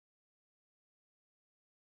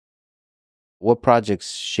What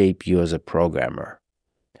projects shape you as a programmer?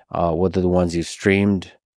 What are the ones you've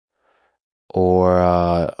streamed or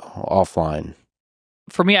offline?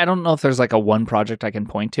 For me, I don't know if there's like a one project I can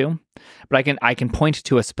point to, but I can point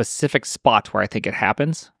to a specific spot where I think it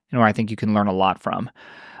happens and where I think you can learn a lot from.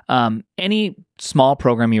 Any small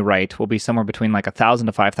program you write will be somewhere between like 1,000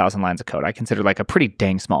 to 5,000 lines of code. I consider like a pretty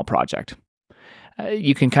dang small project.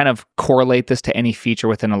 You can kind of correlate this to any feature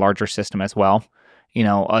within a larger system as well. You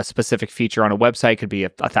know, a specific feature on a website could be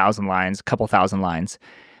 1,000 lines, a couple thousand lines.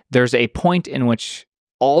 There's a point in which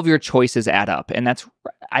all of your choices add up. And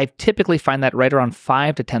I typically find that right around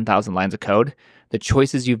 5 to 10,000 lines of code. The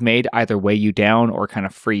choices you've made either weigh you down or kind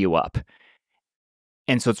of free you up.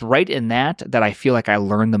 And so it's right in that I feel like I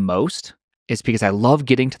learn the most, is because I love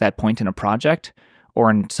getting to that point in a project or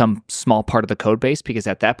in some small part of the code base, because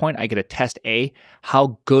at that point I get to test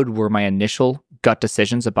how good were my initial gut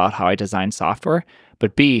decisions about how I designed software,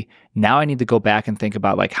 but B, now I need to go back and think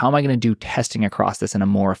about like, how am I going to do testing across this in a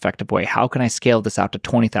more effective way? How can I scale this out to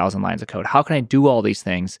 20,000 lines of code? How can I do all these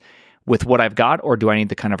things with what I've got, or do I need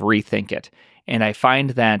to kind of rethink it? And I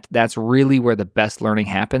find that that's really where the best learning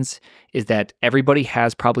happens, is that everybody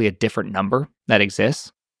has probably a different number that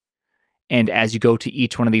exists. And as you go to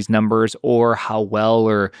each one of these numbers, or how well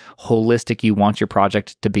or holistic you want your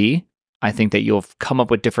project to be, I think that you'll come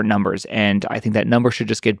up with different numbers. And I think that number should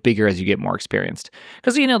just get bigger as you get more experienced.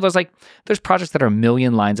 Because, you know, there's projects that are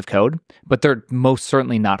 1,000,000 lines of code, but they're most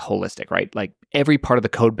certainly not holistic, right? Like every part of the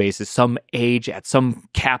code base is some age at some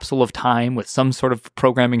capsule of time with some sort of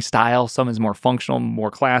programming style. Some is more functional,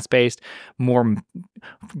 more class-based, more,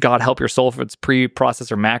 God help your soul if it's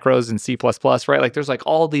pre-processor macros in C++, right? Like there's like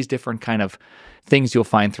all these different kind of things you'll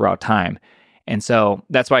find throughout time. And so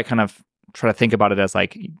that's why I kind of try to think about it as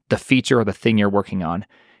like the feature or the thing you're working on.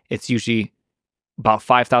 It's usually about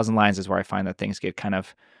 5,000 lines is where I find that things get kind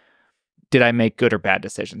of, did I make good or bad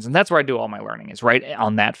decisions? And that's where I do all my learning, is right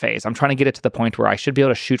on that phase. I'm trying to get it to the point where I should be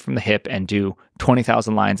able to shoot from the hip and do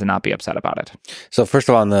 20,000 lines and not be upset about it. So first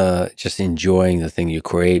of all, on the just enjoying the thing you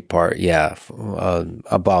create part,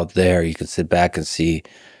 about there, you can sit back and see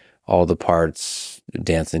all the parts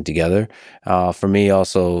dancing together. For me,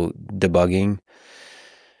 also debugging,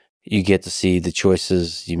 you get to see the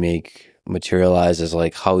choices you make materialize as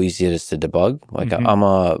like how easy it is to debug. Like I'm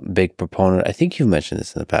a big proponent. I think you've mentioned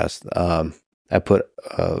this in the past. I put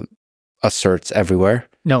asserts everywhere.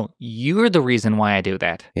 No, you're the reason why I do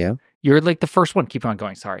that. Yeah. You're like the first one. Keep on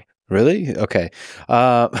going. Sorry. Really? Okay.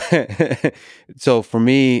 So for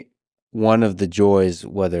me, one of the joys,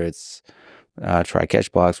 whether it's try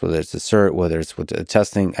catch blocks, whether it's assert, whether it's with the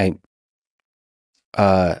testing,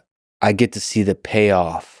 I get to see the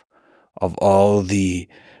payoff of all the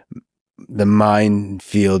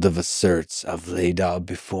minefield of asserts I've laid out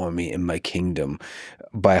before me in my kingdom,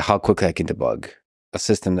 by how quickly I can debug a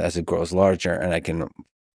system as it grows larger. And I can,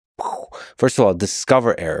 first of all,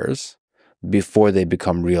 discover errors before they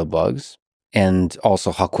become real bugs, and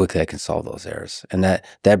also how quickly I can solve those errors. And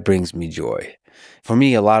that brings me joy. For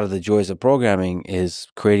me, a lot of the joys of programming is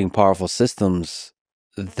creating powerful systems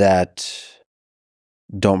that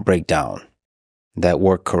don't break down, that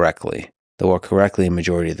work correctly in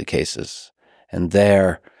majority of the cases. And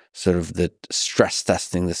there, sort of the stress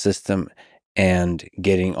testing the system and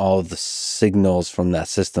getting all the signals from that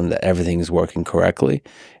system that everything is working correctly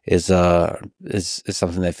is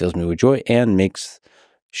something that fills me with joy and makes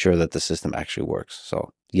sure that the system actually works.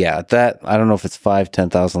 So yeah, that, I don't know if it's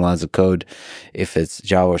 5,000-10,000 lines of code. If it's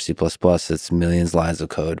Java or C++, it's millions of lines of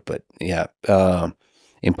code. But yeah,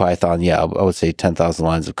 in Python, yeah, I would say 10,000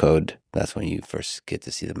 lines of code. That's when you first get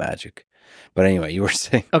to see the magic. But anyway, you were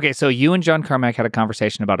saying. Okay, so you and John Carmack had a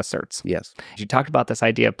conversation about asserts. Yes. You talked about this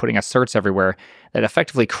idea of putting asserts everywhere that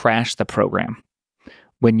effectively crash the program.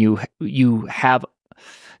 When you have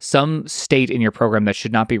some state in your program that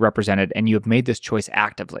should not be represented, and you have made this choice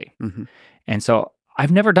actively. And so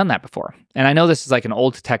I've never done that before. And I know this is like an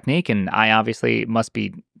old technique, and I obviously must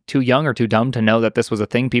be too young or too dumb to know that this was a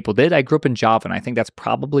thing people did. I grew up in Java, and I think that's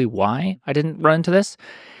probably why I didn't run into this.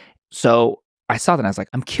 So I saw that and I was like,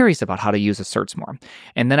 I'm curious about how to use asserts more.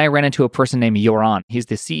 And then I ran into a person named Yoran. He's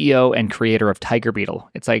the CEO and creator of Tiger Beetle.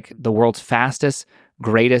 It's like the world's fastest,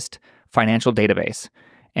 greatest financial database.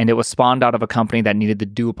 And it was spawned out of a company that needed to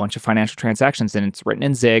do a bunch of financial transactions. And it's written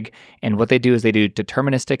in Zig. And what they do is they do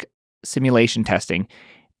deterministic simulation testing.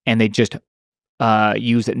 And they just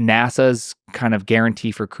use NASA's kind of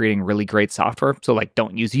guarantee for creating really great software. So like,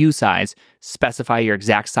 don't use usize, specify your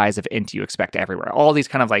exact size of int you expect everywhere. All these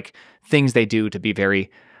kind of like things they do to be very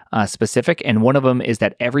specific. And one of them is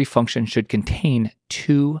that every function should contain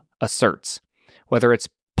 2 asserts, whether it's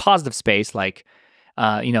positive space, like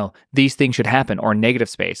these things should happen, or negative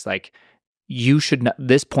space. Like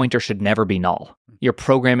this pointer should never be null. You're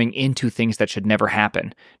programming into things that should never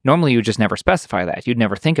happen. Normally, you would just never specify that. You'd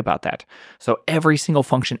never think about that. So every single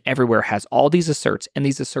function everywhere has all these asserts, and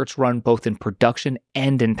these asserts run both in production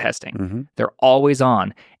and in testing. Mm-hmm. They're always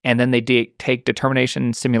on. And then they take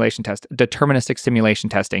deterministic simulation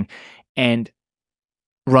testing, and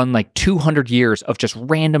run like 200 years of just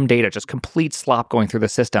random data, just complete slop going through the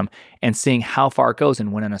system and seeing how far it goes.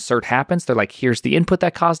 And when an assert happens, they're like, here's the input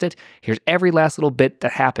that caused it. Here's every last little bit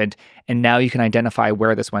that happened. And now you can identify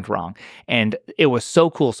where this went wrong. And it was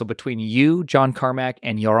so cool. So between you, John Carmack,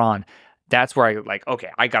 and Yoran, that's where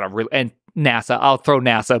I got to really, and NASA, I'll throw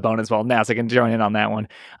NASA a bone as well. NASA can join in on that one.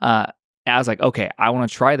 I was like, okay, I want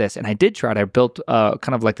to try this. And I did try it. I built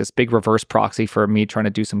kind of like this big reverse proxy for me trying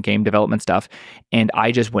to do some game development stuff. And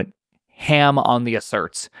I just went ham on the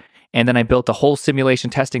asserts. And then I built a whole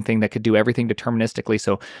simulation testing thing that could do everything deterministically.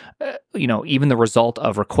 So, even the result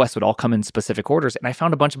of requests would all come in specific orders. And I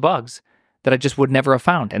found a bunch of bugs that I just would never have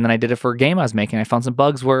found. And then I did it for a game I was making. I found some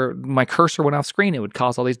bugs where my cursor went off screen. It would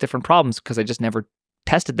cause all these different problems because I just never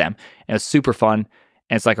tested them. And it was super fun.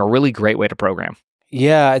 And it's like a really great way to program.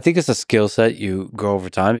 Yeah, I think it's a skill set you grow over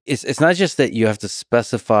time. It's not just that you have to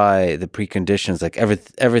specify the preconditions, like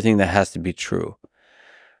everything that has to be true.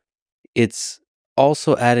 It's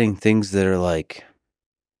also adding things that are like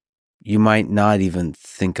you might not even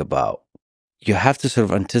think about. You have to sort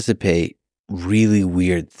of anticipate really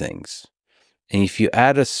weird things. And if you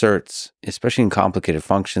add asserts, especially in complicated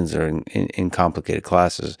functions or in complicated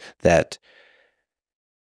classes that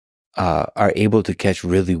are able to catch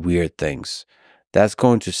really weird things, that's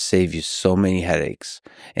going to save you so many headaches,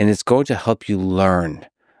 and it's going to help you learn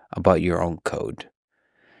about your own code.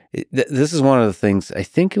 This is one of the things, I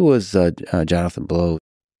think it was Jonathan Blow,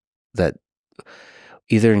 that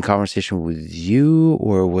either in conversation with you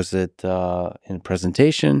or was it in a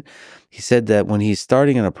presentation, he said that when he's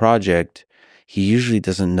starting on a project, he usually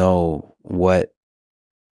doesn't know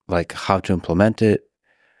how to implement it,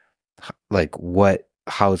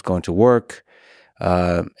 how it's going to work,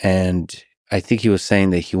 and I think he was saying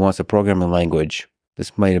that he wants a programming language.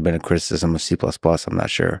 This might have been a criticism of C++, I'm not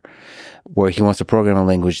sure, where he wants a programming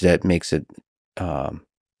language that makes it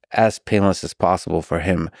as painless as possible for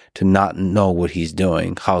him to not know what he's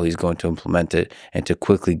doing, how he's going to implement it, and to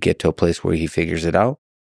quickly get to a place where he figures it out.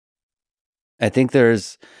 I think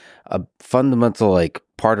there's a fundamental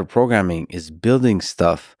part of programming is building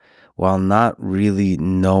stuff while not really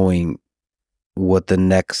knowing what the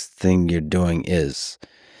next thing you're doing is.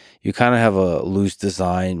 You kind of have a loose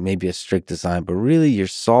design, maybe a strict design, but really you're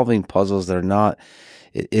solving puzzles that are not.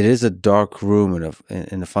 It is a dark room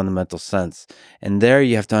in a fundamental sense, and there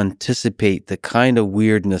you have to anticipate the kind of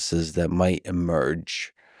weirdnesses that might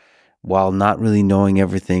emerge, while not really knowing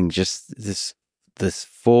everything. Just this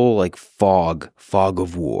full fog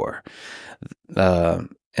of war,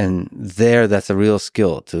 and that's a real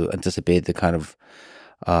skill to anticipate the kind of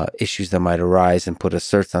issues that might arise and put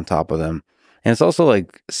asserts on top of them. And it's also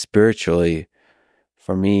spiritually,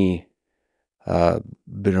 for me,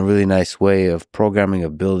 been a really nice way of programming,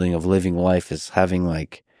 of building, of living life, is having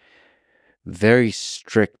very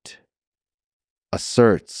strict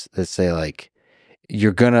asserts that say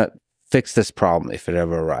you're gonna fix this problem if it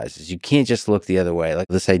ever arises. You can't just look the other way.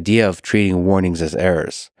 This idea of treating warnings as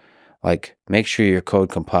errors, make sure your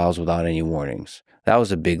code compiles without any warnings. That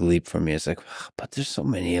was a big leap for me. It's but there's so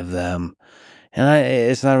many of them. And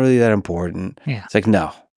it's not really that important. Yeah. It's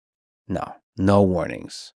no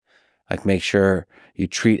warnings. Make sure you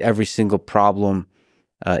treat every single problem,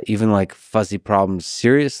 even fuzzy problems,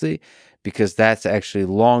 seriously, because that's actually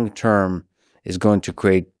long-term is going to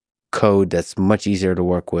create code that's much easier to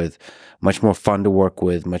work with, much more fun to work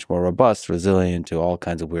with, much more robust, resilient to all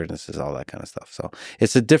kinds of weirdnesses, all that kind of stuff. So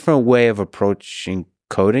it's a different way of approaching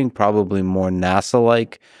coding, probably more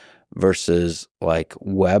NASA-like versus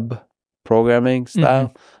web programming style.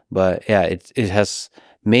 Mm-hmm. But yeah, it has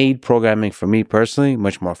made programming for me personally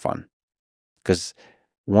much more fun, because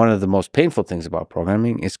one of the most painful things about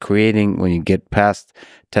programming is creating when you get past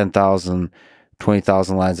 10,000,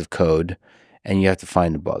 20,000 lines of code and you have to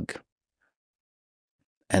find a bug.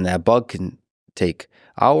 And that bug can take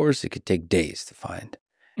hours, it could take days to find.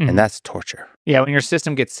 Mm-hmm. And that's torture. Yeah, when your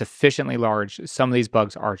system gets sufficiently large, some of these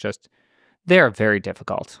bugs are they're very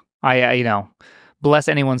difficult. I bless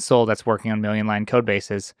anyone's soul that's working on million-line code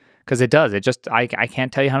bases, because it does. I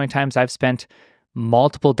can't tell you how many times I've spent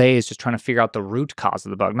multiple days just trying to figure out the root cause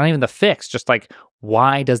of the bug. Not even the fix, just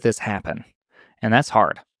why does this happen? And that's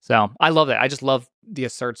hard. So I love that. I just love the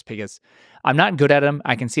asserts because I'm not good at them.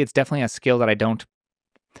 I can see it's definitely a skill that I don't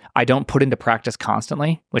I don't put into practice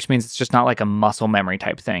constantly, which means it's just not like a muscle memory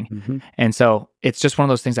type thing. Mm-hmm. And so it's just one of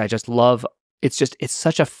those things I just love. It's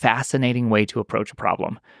such a fascinating way to approach a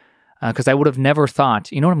problem. Because I would have never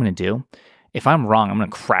thought, you know what I'm going to do? If I'm wrong, I'm going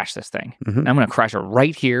to crash this thing. Mm-hmm. And I'm going to crash it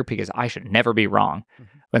right here because I should never be wrong.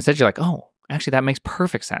 Mm-hmm. But instead you're like, oh, actually that makes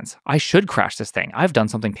perfect sense. I should crash this thing. I've done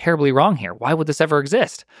something terribly wrong here. Why would this ever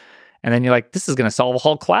exist? And then you're like, this is going to solve a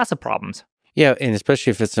whole class of problems. Yeah, and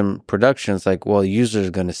especially if it's in production, it's like, well, users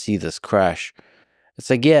are going to see this crash. It's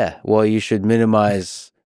like, yeah, well, you should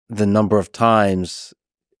minimize the number of times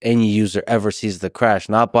any user ever sees the crash,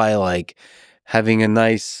 not by like having a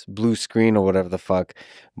nice blue screen or whatever the fuck,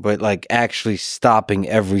 but like actually stopping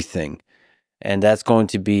everything. And that's going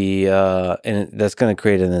to be, and that's going to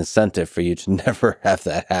create an incentive for you to never have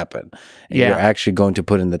that happen. And you're actually going to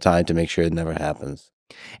put in the time to make sure it never happens.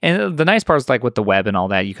 And the nice part is like with the web and all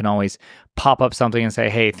that, you can always pop up something and say,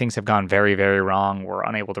 hey, things have gone very, very wrong. We're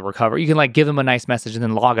unable to recover. You can like give them a nice message and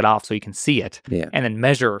then log it off so you can see it and then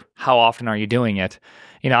measure how often are you doing it.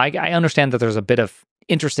 You know, I understand that there's a bit of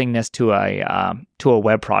interestingness to a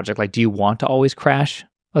web project. Like, do you want to always crash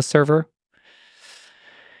a server?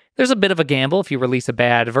 There's a bit of a gamble if you release a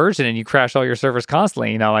bad version and you crash all your servers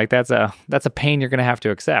constantly. You know, like that's a pain you're going to have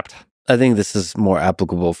to accept. I think this is more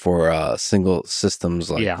applicable for single systems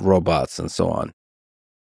like robots and so on.